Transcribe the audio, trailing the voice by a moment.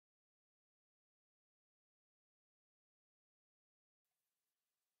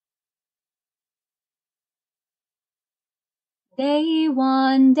Day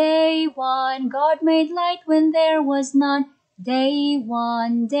one, God made light when there was none. Day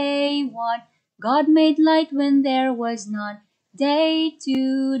one, God made light when there was none. Day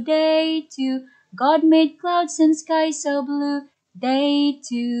two, God made clouds and sky so blue. Day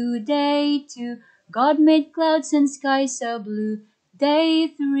two, God made clouds and sky so blue. Day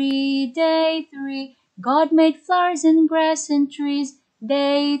three, God made flowers and grass and trees.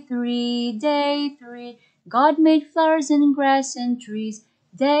 Day three, God made flowers and grass and trees.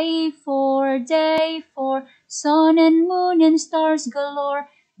 Day four, sun and moon and stars galore.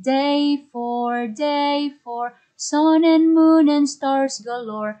 Day four, sun and moon and stars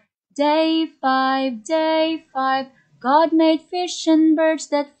galore. Day five, God made fish and birds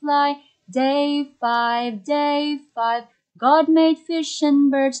that fly. Day five, God made fish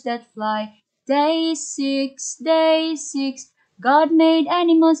and birds that fly. Day six, God made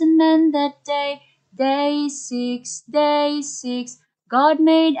animals and men that day. Day six, God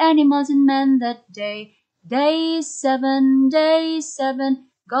made animals and men that day. Day seven,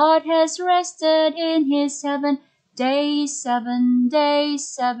 God has rested in his heaven. Day seven,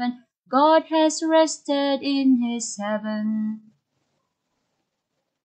 God has rested in his heaven.